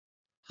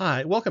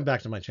Hi, welcome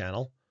back to my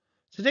channel.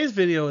 Today's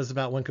video is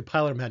about when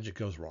compiler magic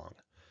goes wrong.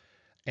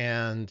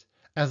 And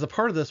as a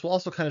part of this, we'll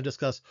also kind of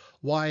discuss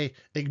why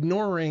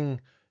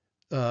ignoring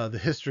the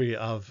history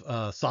of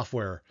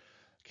software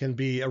can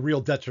be a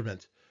real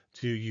detriment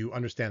to you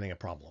understanding a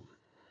problem.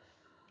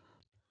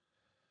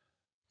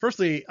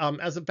 Firstly,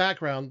 as a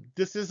background,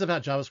 this is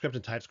about JavaScript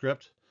and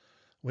TypeScript,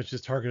 which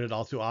is targeted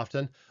all too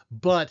often,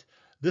 but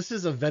this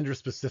is a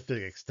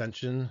vendor-specific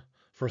extension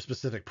for a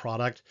specific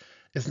product.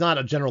 It's not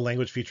a general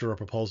language feature or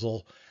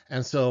proposal.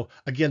 And so,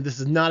 again, this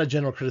is not a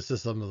general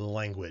criticism of the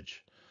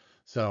language.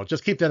 So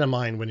just keep that in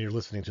mind when you're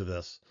listening to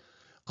this.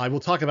 I will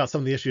talk about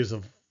some of the issues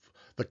of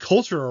the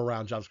culture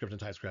around JavaScript and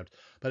TypeScript,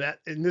 but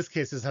in this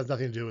case, this has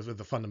nothing to do with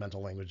the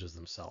fundamental languages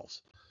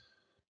themselves.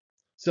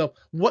 So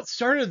what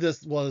started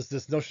this was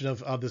this notion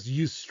of this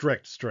use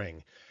strict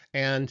string.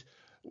 And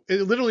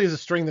it literally is a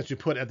string that you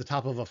put at the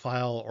top of a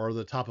file or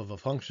the top of a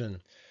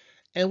function.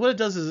 And what it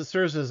does is it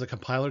serves as a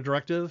compiler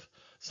directive.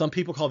 Some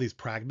people call these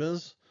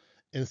pragmas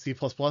in C++.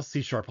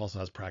 C# also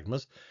has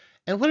pragmas.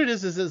 And what it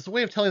is it's a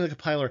way of telling the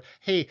compiler,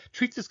 hey,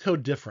 treat this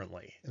code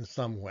differently in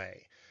some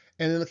way.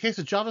 And in the case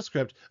of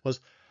JavaScript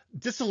was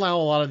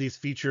disallow a lot of these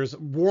features,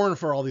 warn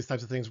for all these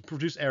types of things,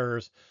 produce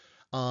errors,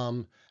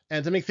 and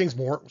to make things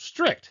more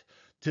strict,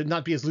 to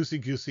not be as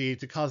loosey-goosey,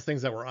 to cause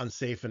things that were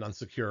unsafe and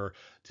unsecure,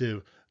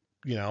 to,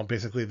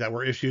 basically that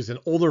were issues in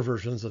older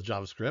versions of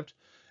JavaScript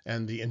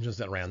and the engines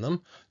that ran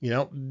them,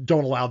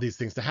 don't allow these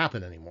things to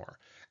happen anymore.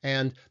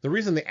 And the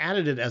reason they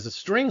added it as a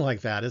string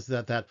like that is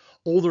that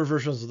older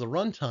versions of the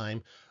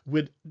runtime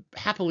would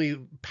happily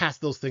pass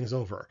those things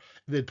over.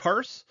 They'd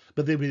parse,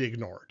 but they'd be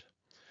ignored.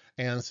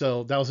 And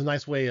so that was a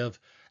nice way of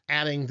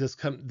adding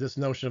this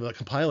notion of a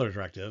compiler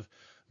directive,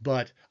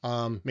 but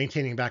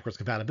maintaining backwards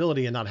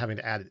compatibility and not having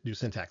to add new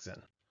syntax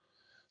in.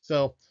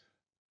 So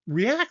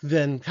React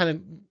then kind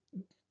of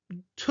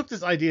took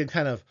this idea and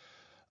kind of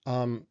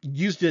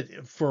used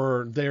it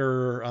for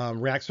their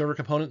React server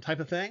component type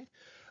of thing.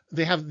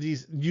 They have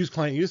these use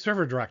client, use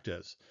server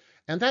directives,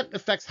 and that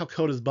affects how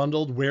code is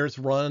bundled, where it's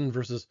run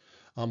versus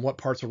what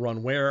parts are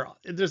run where.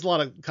 There's a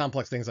lot of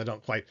complex things I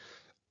don't quite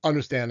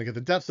understand and get the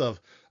depths of.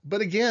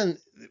 But again,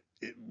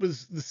 it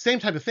was the same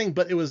type of thing,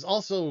 but it was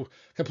also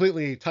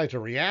completely tied to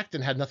React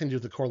and had nothing to do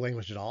with the core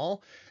language at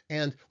all,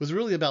 and was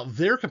really about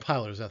their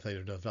compilers that they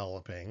were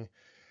developing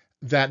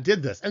that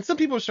did this. And some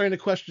people are starting to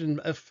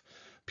question if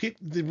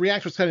the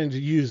React was starting to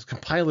use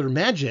compiler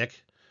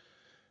magic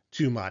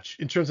too much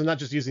in terms of not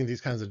just using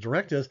these kinds of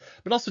directives,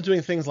 but also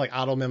doing things like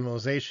auto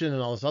memoization and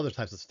all this other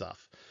types of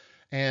stuff.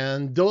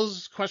 And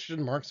those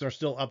question marks are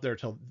still up there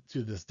to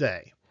this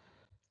day.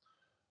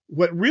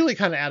 What really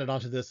kind of added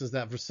onto this is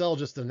that Vercel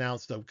just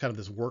announced a kind of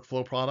this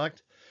workflow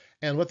product.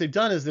 And what they've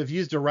done is they've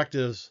used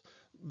directives.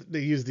 They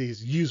use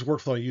these use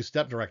workflow, use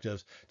step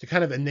directives to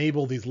kind of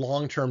enable these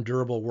long-term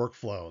durable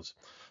workflows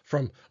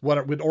from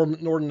what would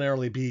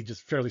ordinarily be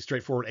just fairly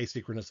straightforward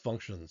asynchronous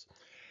functions.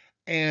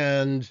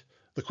 And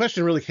the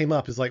question really came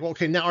up is like, well,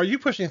 okay, now are you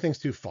pushing things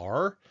too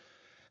far?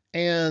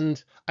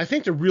 And I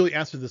think to really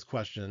answer this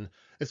question,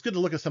 it's good to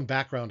look at some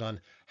background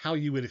on how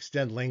you would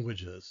extend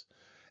languages.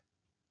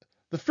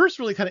 The first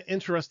really kind of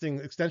interesting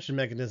extension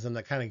mechanism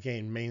that kind of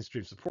gained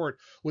mainstream support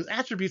was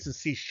attributes in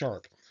C#.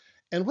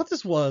 And what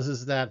this was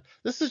is that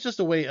this is just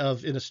a way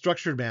of, in a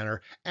structured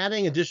manner,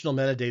 adding additional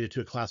metadata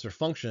to a class or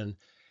function.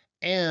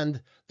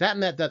 And that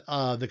meant that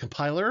the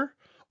compiler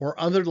or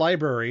other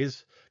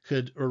libraries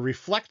could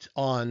reflect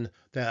on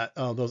that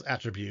those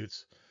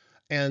attributes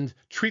and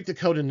treat the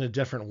code in a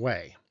different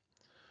way,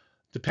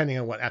 depending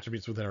on what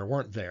attributes were there or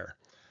weren't there.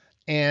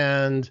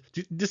 And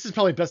this is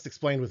probably best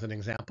explained with an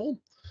example.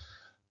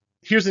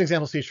 Here's an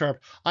example C#.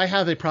 I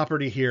have a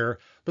property here,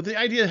 but the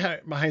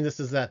idea behind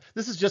this is that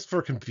this is just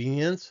for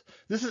convenience.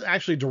 This is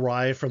actually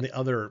derived from the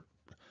other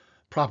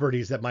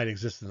properties that might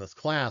exist in this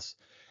class.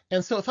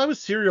 And so if I was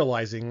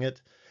serializing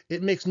it,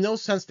 it makes no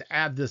sense to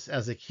add this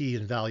as a key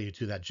and value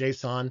to that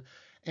JSON.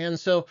 And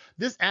so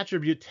this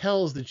attribute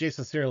tells the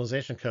JSON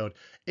serialization code,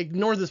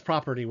 ignore this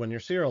property when you're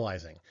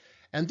serializing.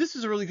 And this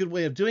is a really good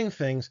way of doing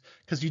things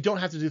because you don't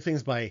have to do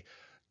things by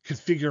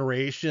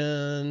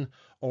configuration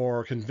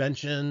or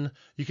convention.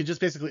 You can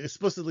just basically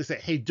explicitly say,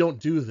 hey, don't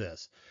do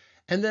this.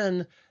 And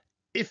then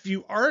if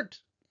you aren't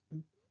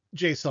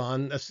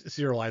JSON, a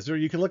serializer,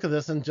 you can look at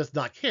this and just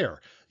not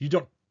care.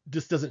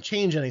 This doesn't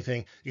change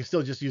anything. You can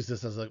still just use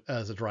this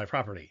as a derived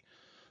property.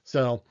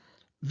 So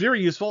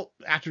very useful.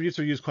 Attributes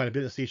are used quite a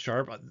bit in C#.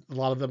 A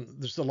lot of them,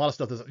 there's a lot of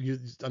stuff that's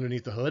used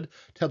underneath the hood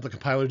to help the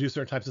compiler do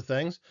certain types of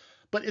things,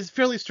 but it's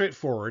fairly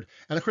straightforward.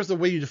 And of course, the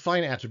way you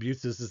define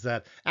attributes is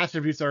that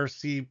attributes are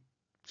C#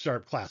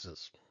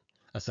 classes,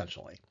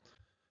 essentially.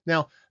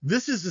 Now,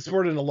 this is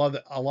supported in a lot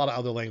of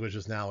other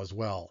languages now as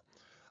well.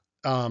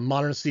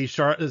 Modern C#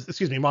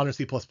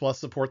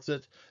 supports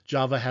it.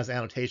 Java has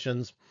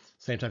annotations,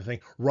 same type of thing.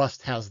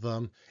 Rust has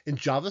them. In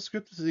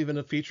JavaScript, this is even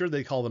a feature.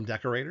 They call them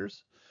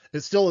decorators.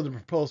 It's still in the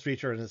proposed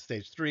feature and it's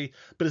stage 3,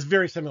 but it's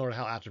very similar to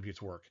how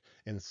attributes work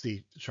in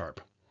C#.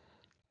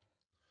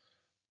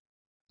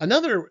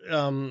 Another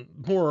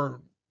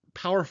more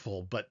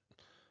powerful but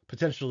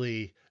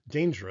potentially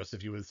dangerous,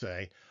 if you would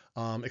say,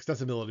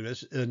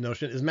 extensibility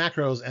notion is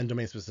macros and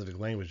domain-specific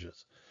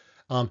languages.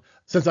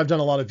 Since I've done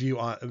a lot of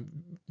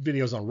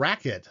videos on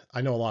Racket,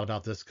 I know a lot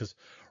about this because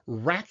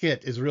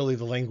Racket is really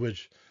the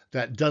language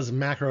that does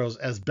macros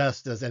as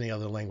best as any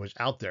other language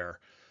out there.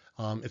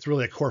 It's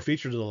really a core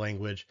feature to the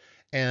language,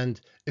 and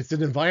it's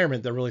an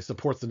environment that really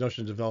supports the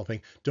notion of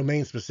developing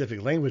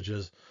domain-specific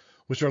languages,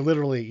 which are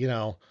literally,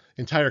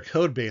 entire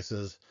code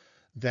bases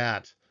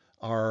that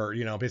are,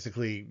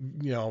 basically,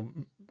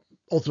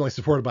 ultimately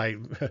supported by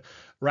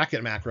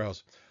Racket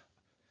macros.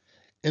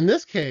 In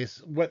this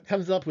case, what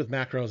comes up with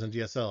macros and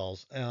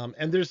DSLs,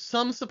 and there's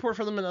some support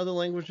for them in other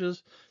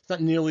languages. It's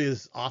not nearly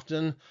as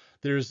often.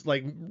 There's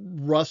like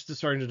Rust is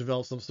starting to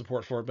develop some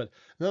support for it, but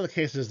in other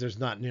cases, there's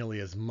not nearly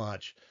as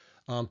much.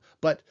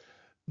 But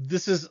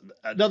this is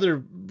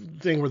another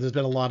thing where there's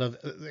been a lot of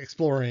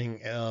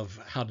exploring of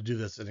how to do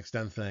this and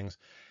extend things.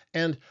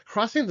 And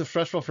crossing the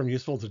threshold from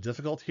useful to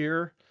difficult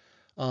here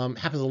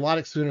happens a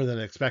lot sooner than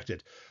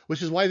expected,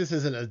 which is why this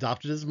isn't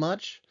adopted as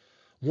much.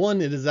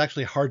 One, it is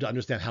actually hard to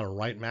understand how to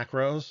write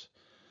macros.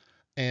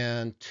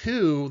 And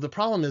two, the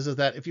problem is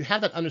that if you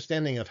have that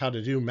understanding of how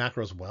to do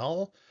macros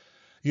well,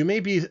 you may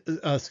be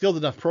a skilled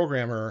enough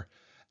programmer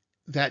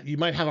that you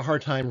might have a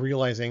hard time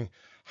realizing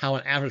how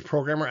an average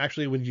programmer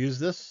actually would use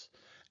this.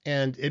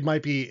 And it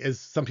might be, as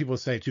some people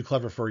say, too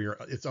clever for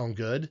its own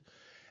good.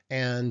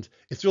 And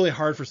it's really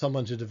hard for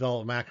someone to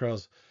develop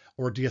macros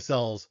or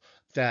DSLs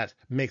that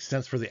make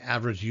sense for the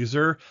average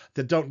user,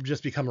 that don't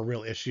just become a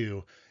real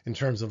issue in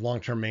terms of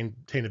long-term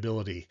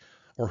maintainability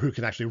or who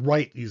can actually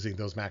write using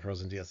those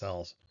macros and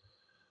DSLs.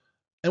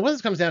 And what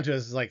this comes down to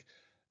is like,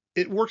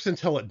 it works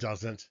until it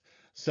doesn't.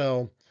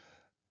 So,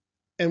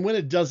 and when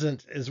it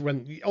doesn't is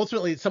when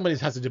ultimately somebody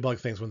has to debug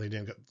things when they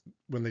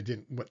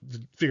didn't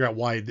figure out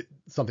why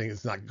something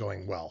is not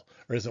going well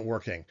or isn't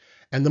working.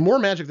 And the more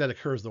magic that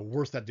occurs, the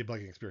worse that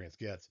debugging experience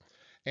gets.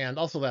 And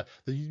also that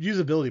the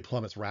usability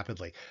plummets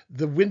rapidly.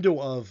 The window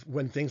of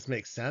when things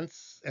make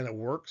sense and it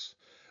works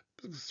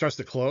starts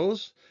to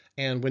close.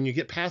 And when you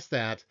get past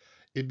that,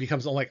 it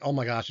becomes like, oh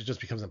my gosh, it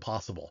just becomes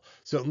impossible.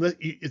 So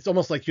it's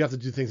almost like you have to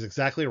do things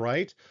exactly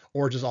right,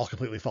 or it just all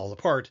completely falls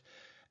apart.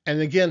 And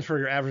again, for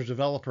your average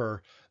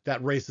developer,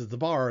 that raises the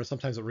bar.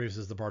 Sometimes it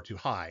raises the bar too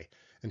high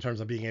in terms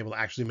of being able to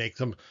actually make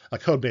a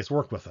code base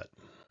work with it.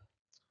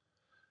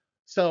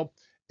 So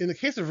in the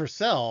case of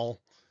Vercel,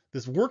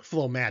 this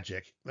workflow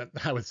magic, that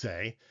I would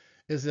say,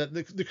 is that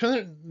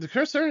the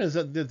concern is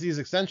that these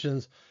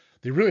extensions,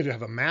 they really do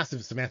have a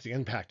massive semantic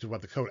impact to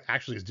what the code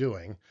actually is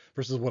doing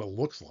versus what it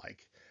looks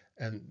like.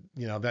 And,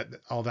 that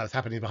all that's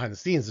happening behind the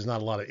scenes, there's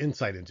not a lot of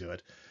insight into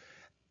it.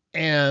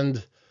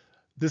 And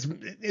this,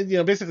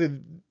 basically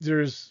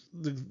there's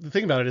the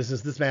thing about it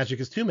is this magic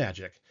is too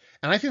magic.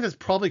 And I think that's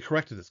probably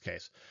correct in this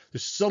case.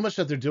 There's so much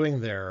that they're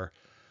doing there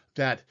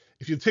that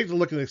if you take a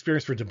look at the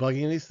experience for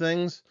debugging these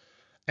things,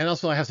 and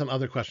also I have some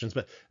other questions,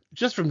 but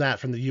just from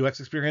the UX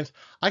experience,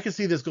 I can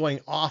see this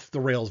going off the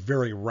rails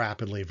very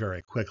rapidly,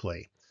 very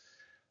quickly.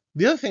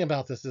 The other thing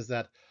about this is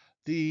that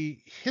the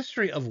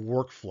history of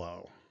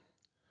workflow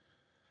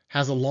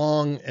has a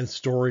long and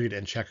storied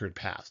and checkered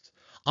past.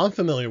 I'm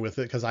familiar with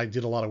it because I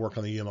did a lot of work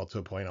on the UML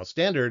 2.0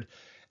 standard.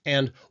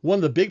 And one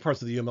of the big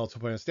parts of the UML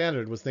 2.0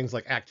 standard was things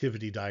like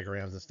activity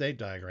diagrams and state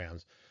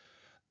diagrams.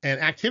 And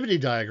activity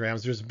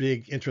diagrams, there's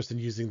big interest in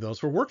using those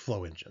for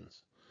workflow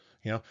engines.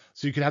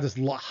 So you can have this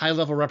high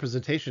level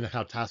representation of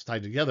how tasks tie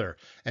together,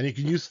 and you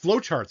can use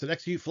flowcharts and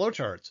execute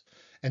flowcharts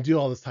and do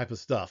all this type of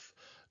stuff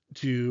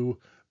to,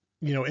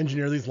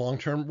 engineer these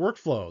long-term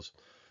workflows.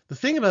 The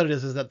thing about it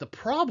is that the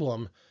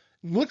problem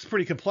looks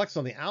pretty complex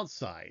on the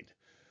outside.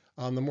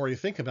 The more you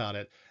think about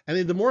it,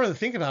 and the more I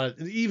think about it,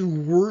 the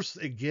even worse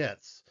it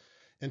gets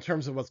in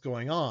terms of what's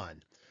going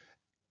on.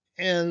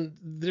 And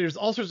there's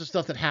all sorts of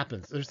stuff that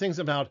happens. There's things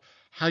about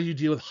how you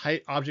deal with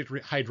object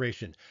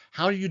hydration.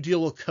 How do you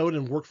deal with code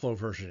and workflow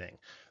versioning?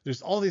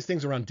 There's all these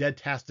things around dead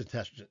task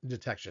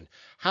detection.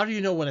 How do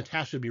you know when a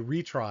task should be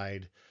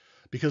retried?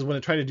 Because when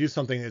it tried to do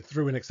something, it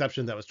threw an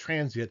exception that was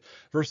transient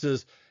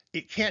versus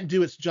it can't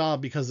do its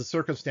job because the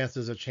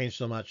circumstances have changed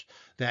so much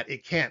that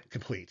it can't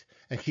complete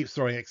and keeps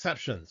throwing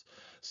exceptions.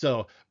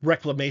 So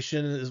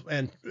reclamation is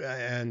and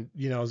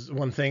is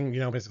one thing,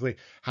 basically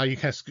how you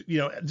kind of,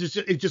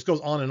 it just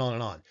goes on and on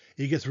and on.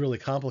 It gets really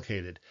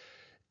complicated.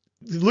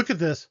 Look at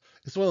this.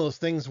 It's one of those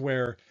things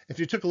where if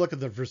you took a look at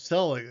the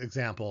Vercel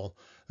example,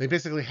 they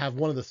basically have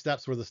one of the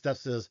steps where the step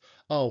says,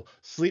 oh,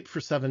 sleep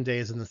for 7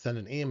 days and then send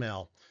an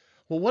email.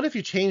 Well, what if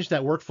you changed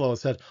that workflow and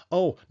said,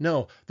 oh,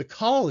 no, the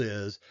call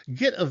is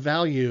get a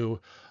value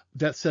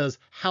that says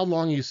how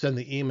long you send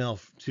the email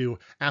to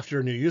after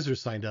a new user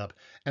signed up.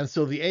 And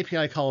so the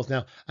API call is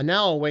now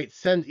await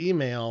send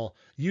email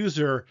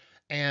user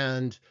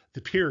and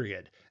the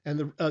period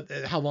and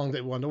how long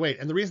they want to wait.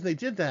 And the reason they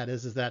did that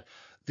is that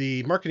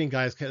the marketing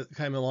guys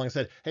came along and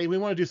said, hey, we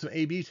want to do some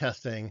A/B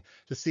testing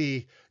to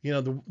see,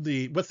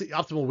 what's the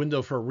optimal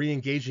window for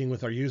re-engaging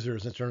with our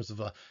users in terms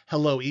of a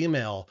hello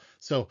email.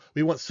 So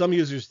we want some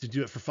users to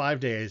do it for 5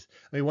 days.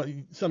 And we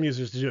want some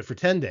users to do it for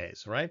 10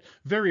 days, right?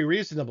 Very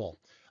reasonable.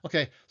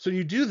 Okay, so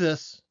you do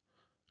this,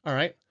 all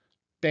right,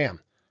 bam.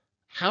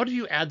 How do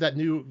you add that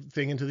new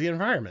thing into the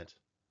environment,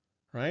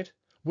 right?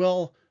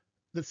 Well,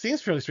 that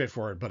seems fairly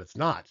straightforward, but it's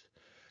not.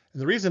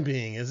 And the reason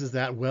being is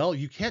that, well,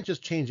 you can't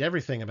just change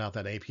everything about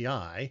that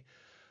API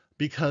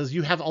because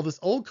you have all this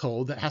old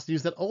code that has to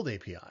use that old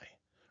API,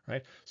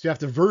 right? So you have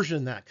to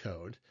version that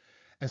code.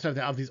 And so you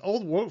have these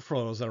old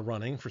workflows that are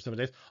running for 7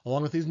 days,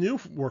 along with these new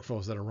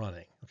workflows that are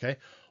running, okay?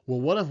 Well,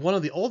 what if one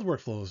of the old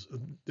workflows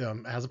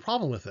has a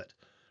problem with it,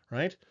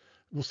 right?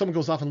 Well, someone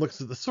goes off and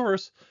looks at the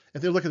source.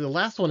 If they look at the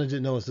last one and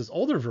didn't know it's this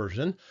older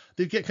version,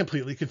 they'd get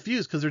completely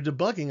confused because they're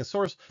debugging a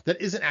source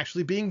that isn't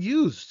actually being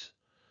used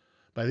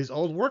by these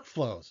old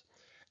workflows.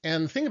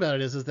 And the thing about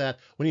it is that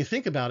when you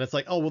think about it, it's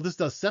like, oh, well, this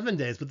does 7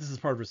 days, but this is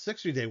part of a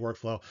 60-day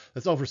workflow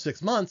that's over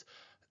 6 months.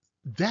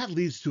 That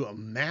leads to a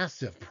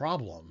massive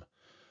problem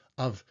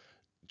of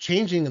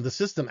changing the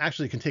system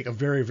actually can take a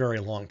very, very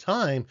long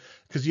time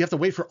because you have to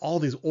wait for all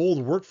these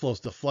old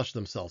workflows to flush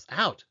themselves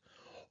out,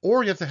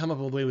 or you have to come up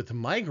with a way to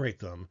migrate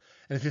them.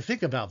 And if you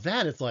think about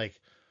that, it's like,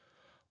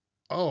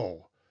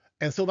 oh,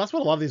 and so that's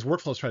what a lot of these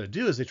workflows try to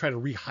do is they try to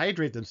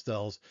rehydrate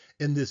themselves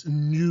in this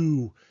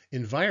new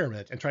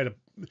environment and try to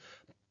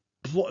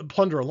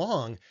plunder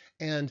along.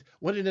 And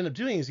what it ended up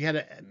doing is you had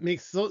to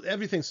make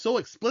everything so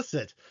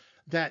explicit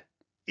that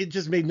it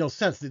just made no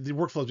sense. The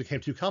workflows became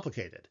too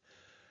complicated.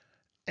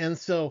 And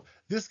so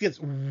this gets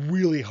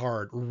really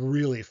hard,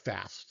 really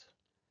fast.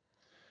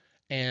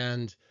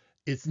 And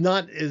it's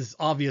not as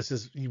obvious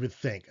as you would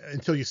think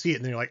until you see it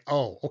and then you're like,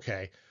 oh,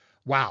 okay,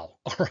 wow,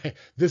 all right,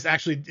 this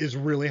actually is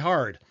really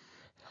hard.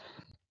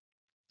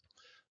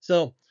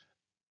 So,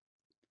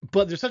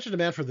 but there's such a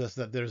demand for this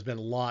that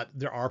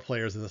there are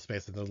players in the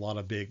space, and there's a lot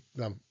of big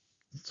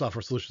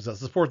software solutions that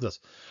support this.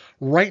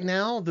 Right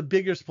now, the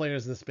biggest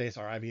players in the space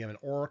are IBM and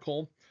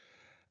Oracle.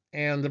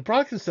 And the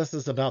broad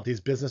consensus about these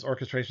business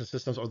orchestration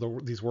systems or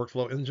these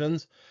workflow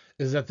engines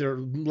is that they're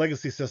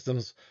legacy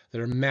systems that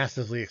are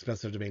massively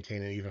expensive to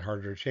maintain and even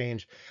harder to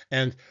change,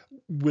 and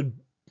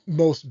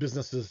most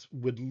businesses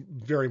would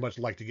very much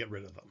like to get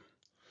rid of them,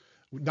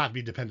 not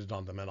be dependent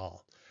on them at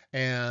all.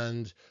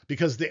 And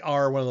because they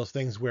are one of those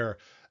things where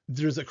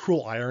there's a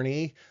cruel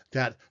irony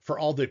that for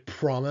all the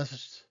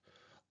promised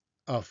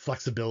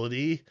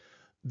flexibility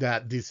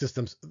that these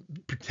systems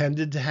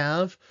pretended to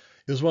have,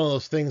 it was one of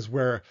those things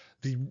where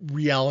the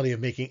reality of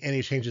making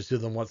any changes to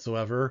them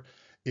whatsoever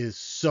is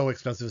so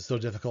expensive, so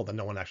difficult that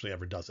no one actually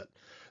ever does it.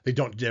 They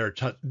don't dare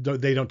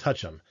they don't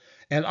touch them.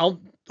 And I'll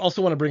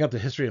also want to bring up the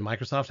history that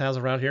Microsoft has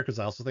around here because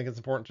I also think it's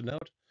important to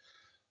note.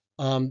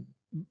 Um,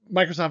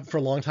 Microsoft for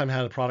a long time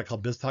had a product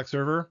called BizTalk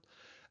Server,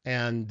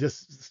 and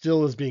this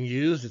still is being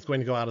used. It's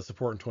going to go out of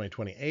support in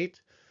 2028.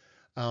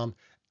 Um,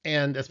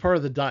 and as part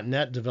of the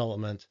 .NET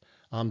development,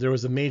 there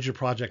was a major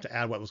project to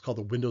add what was called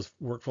the Windows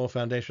Workflow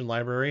Foundation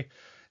library.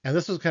 And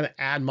this was kind of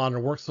add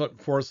modern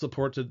workforce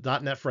support to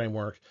 .NET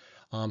framework,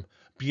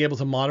 be able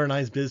to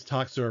modernize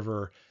BizTalk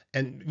Server,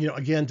 and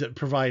again to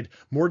provide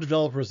more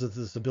developers with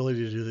this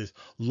ability to do these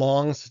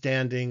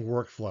long-standing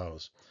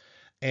workflows.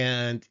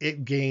 And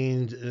it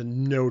gained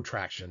no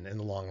traction in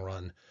the long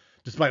run,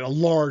 despite a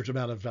large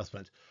amount of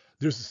investment.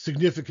 There's a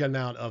significant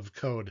amount of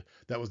code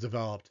that was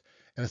developed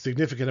and a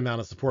significant amount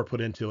of support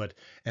put into it,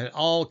 and it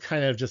all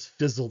kind of just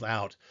fizzled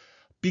out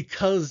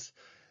because,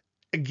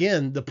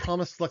 again, the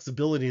promised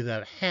flexibility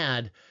that it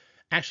had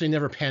actually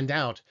never panned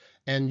out,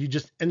 and you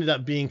just ended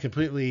up being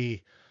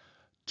completely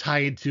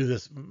tied to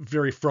this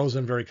very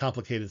frozen, very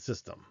complicated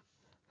system.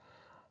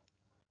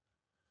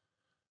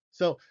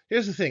 So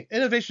here's the thing.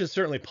 Innovation is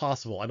certainly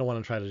possible. I don't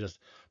want to try to just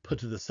put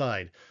to the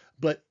side.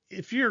 But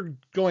if you're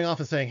going off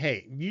and saying,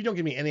 hey, you don't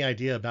give me any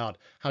idea about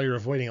how you're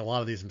avoiding a lot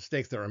of these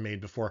mistakes that were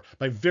made before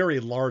by very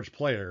large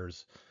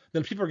players,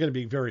 then people are going to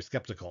be very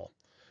skeptical.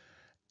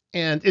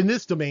 And in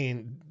this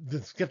domain,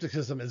 the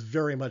skepticism is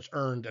very much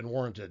earned and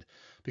warranted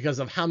because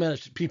of how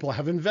much people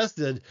have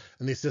invested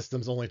in these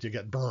systems only to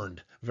get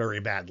burned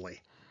very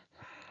badly.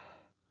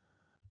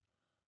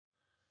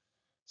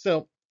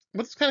 So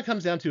what this kind of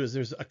comes down to is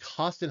there's a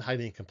cost in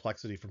hiding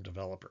complexity from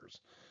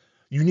developers.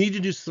 You need to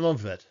do some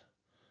of it,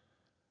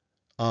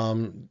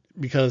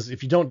 because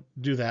if you don't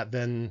do that,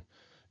 then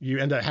you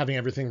end up having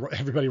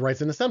everybody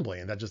writes in assembly,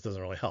 and that just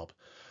doesn't really help.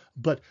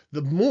 But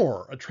the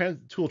more a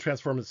tool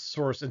transforms its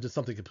source into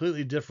something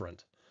completely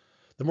different,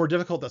 the more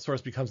difficult that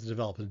source becomes to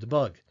develop and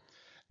debug.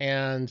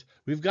 And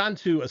we've gotten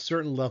to a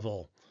certain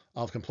level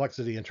of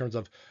complexity in terms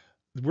of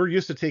we're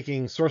used to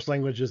taking source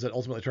languages that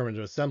ultimately turn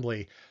into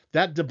assembly.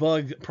 That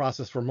debug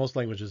process for most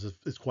languages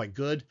is quite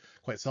good,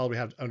 quite solid. We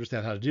have to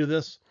understand how to do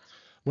this.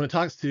 When it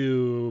talks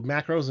to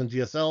macros and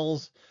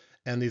DSLs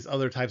and these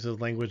other types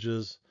of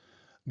languages,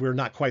 we're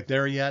not quite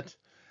there yet.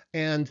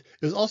 And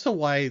it's also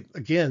why,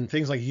 again,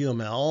 things like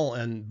UML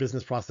and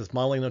business process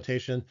modeling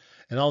notation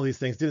and all these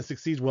things didn't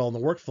succeed well in the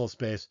workflow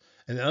space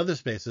and in other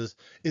spaces,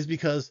 is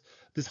because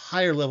this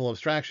higher level of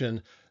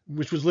abstraction,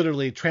 which was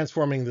literally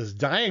transforming this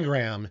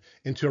diagram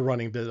into a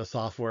running bit of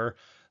software,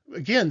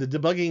 again, the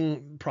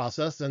debugging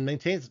process and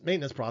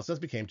maintenance process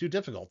became too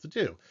difficult to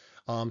do.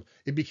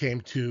 It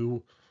became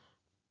too,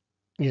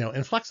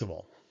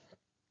 inflexible.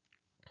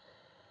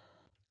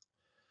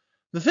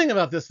 The thing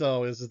about this,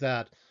 though, is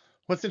that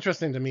what's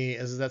interesting to me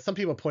is that some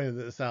people pointed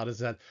this out, is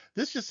that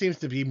this just seems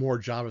to be more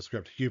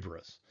JavaScript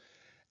hubris.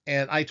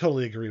 And I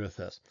totally agree with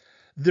this.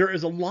 There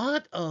is a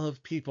lot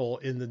of people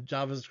in the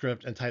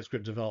JavaScript and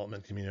TypeScript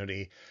development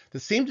community that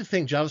seem to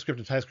think JavaScript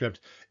and TypeScript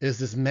is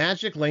this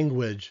magic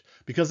language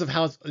because of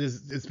how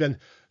it's been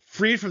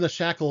freed from the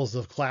shackles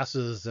of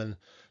classes and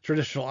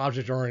traditional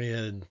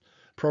object-oriented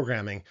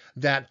programming,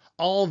 that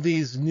all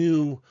these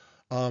new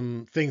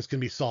things can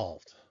be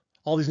solved.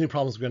 All these new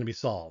problems are going to be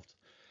solved.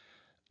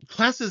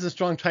 Classes and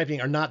strong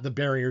typing are not the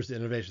barriers to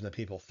innovation that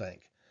people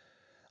think.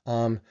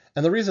 And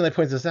the reason I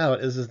point this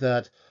out is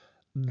that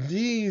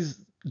these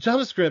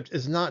JavaScript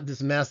is not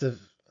this massive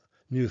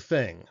new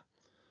thing.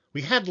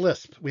 We had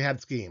Lisp, we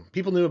had Scheme.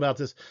 People knew about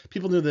this.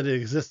 People knew that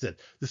it existed.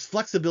 This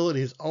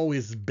flexibility has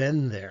always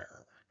been there,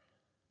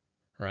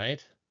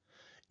 right?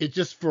 It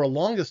just, for a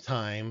longest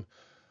time,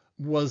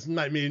 was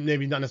not,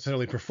 maybe not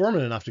necessarily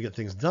performant enough to get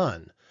things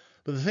done.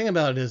 But the thing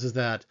about it is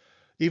that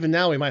even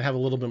now we might have a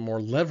little bit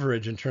more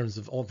leverage in terms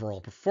of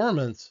overall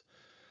performance.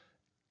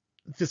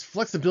 This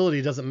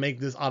flexibility doesn't make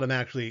this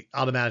automatically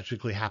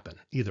happen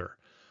either.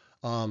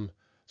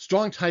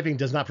 Strong typing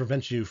does not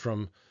prevent you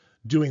from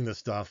doing this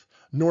stuff,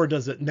 nor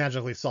does it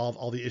magically solve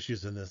all the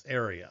issues in this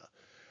area.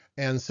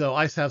 And so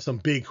I have some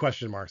big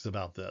question marks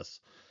about this.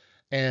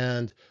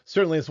 And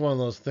certainly it's one of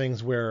those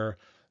things where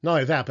not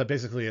only that, but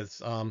basically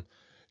it's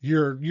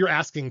you're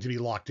asking to be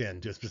locked in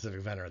to a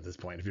specific vendor at this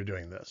point if you're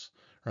doing this,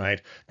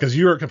 right? Because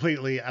you're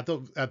completely at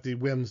the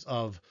whims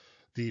of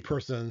the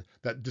person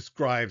that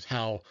describes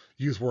how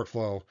use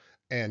workflow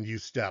and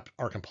use step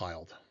are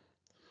compiled.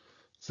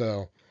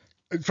 So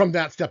from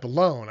that step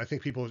alone, I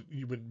think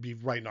you would be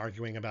right in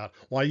arguing about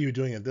why are you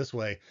doing it this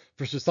way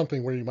versus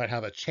something where you might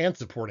have a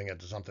chance of porting it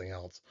to something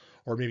else,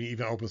 or maybe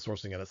even open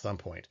sourcing it at some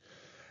point.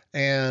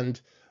 And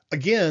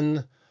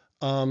again,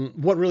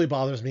 what really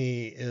bothers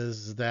me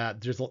is that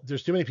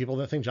there's too many people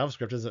that think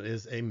JavaScript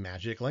is a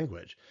magic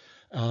language,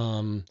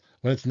 when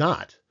it's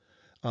not.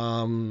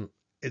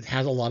 It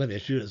has a lot of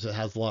issues. It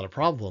has a lot of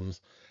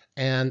problems.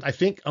 And I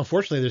think,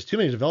 unfortunately, there's too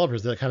many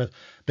developers that have kind of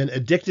been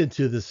addicted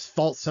to this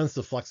false sense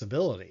of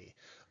flexibility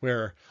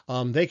where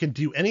they can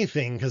do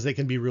anything because they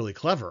can be really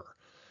clever.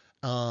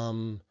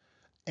 And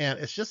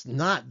it's just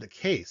not the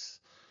case.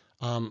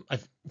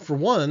 For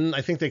one,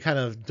 I think they kind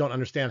of don't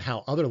understand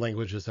how other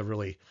languages have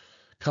really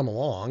come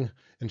along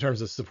in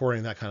terms of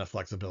supporting that kind of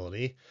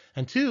flexibility.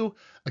 And two,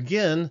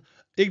 again,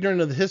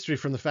 ignorant of the history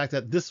from the fact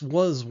that this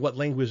was what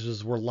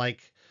languages were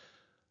like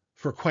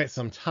for quite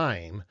some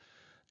time.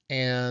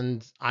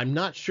 And I'm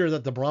not sure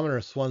that the barometer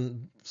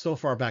swung so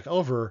far back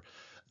over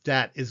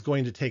that is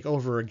going to take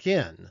over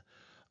again,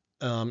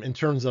 in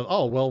terms of,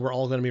 oh, well, we're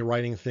all going to be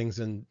writing things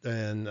in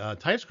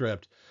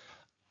TypeScript.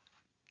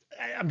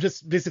 I'm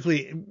just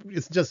basically,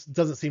 it just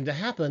doesn't seem to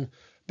happen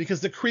because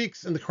the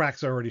creaks and the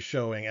cracks are already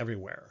showing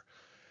everywhere.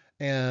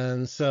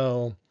 And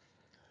so,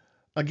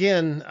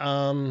 again,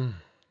 from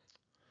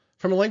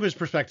a language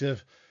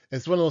perspective,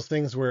 it's one of those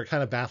things where it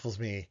kind of baffles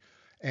me.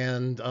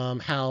 And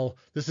how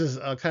this is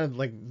kind of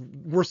like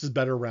worse is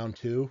better round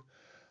two.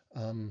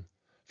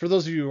 For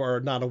those of you who are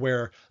not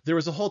aware, there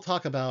was a whole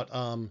talk about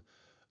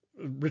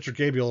Richard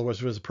Gabriel,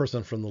 which was a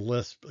person from the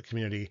Lisp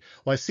community.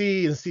 Well,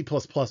 C and C++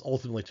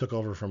 ultimately took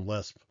over from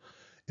Lisp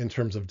in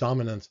terms of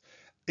dominance,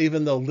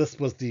 even though Lisp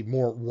was the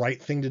more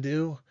right thing to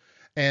do.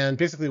 And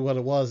basically what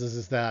it was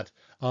is that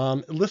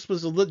Lisp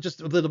was just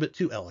a little bit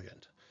too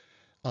elegant.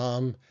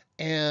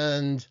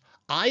 And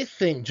I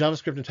think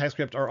JavaScript and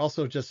TypeScript are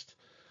also just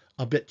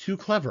a bit too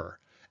clever.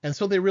 And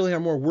so they really are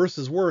more worse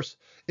is worse.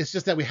 It's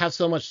just that we have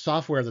so much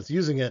software that's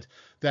using it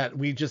that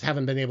we just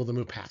haven't been able to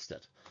move past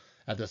it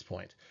at this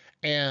point.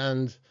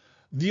 And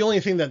the only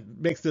thing that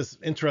makes this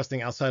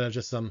interesting outside of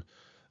just some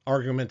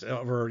argument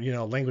over,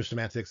 language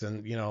semantics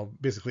and,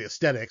 basically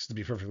aesthetics, to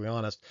be perfectly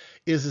honest,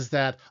 is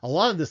that a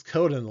lot of this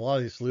code and a lot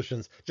of these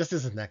solutions just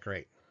isn't that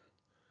great.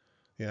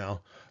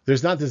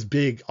 There's not this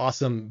big,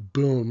 awesome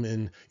boom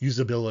in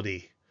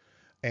usability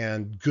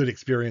and good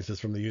experiences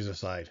from the user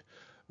side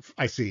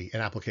I see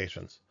in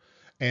applications.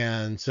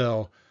 And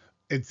so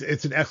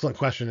it's an excellent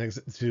question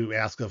to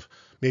ask of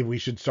maybe we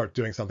should start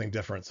doing something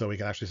different so we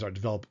can actually start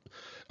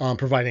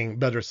providing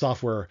better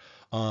software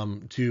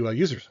to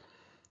users.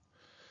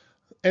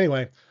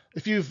 Anyway,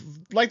 if you've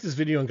liked this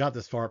video and got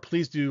this far,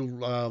 please do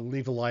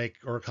leave a like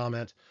or a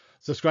comment,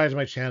 subscribe to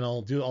my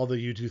channel, do all the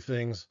YouTube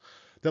things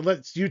that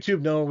lets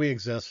YouTube know we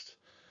exist.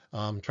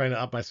 Trying to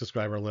up my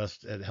subscriber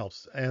list, it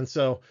helps. And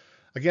so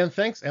again,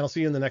 thanks, and I'll see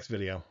you in the next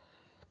video.